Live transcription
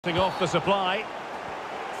Off the supply.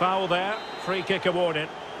 Foul there. Free kick awarded.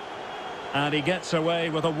 And he gets away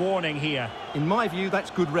with a warning here. In my view, that's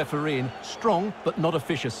good refereeing. Strong, but not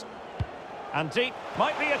officious. And deep.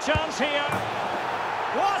 Might be a chance here.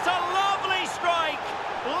 What a lovely strike!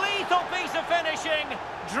 Lethal piece of finishing.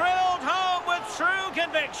 Drilled home with true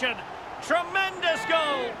conviction. Tremendous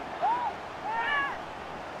goal.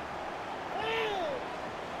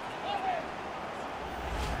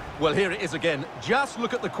 Well, here it is again. Just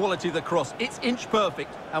look at the quality of the cross. It's inch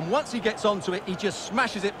perfect. And once he gets onto it, he just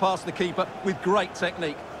smashes it past the keeper with great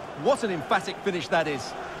technique. What an emphatic finish that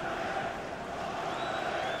is.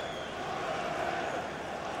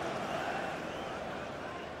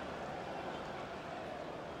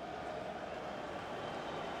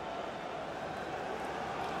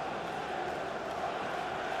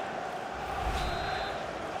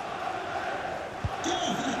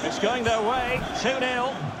 It's going their way.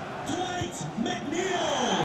 2-0.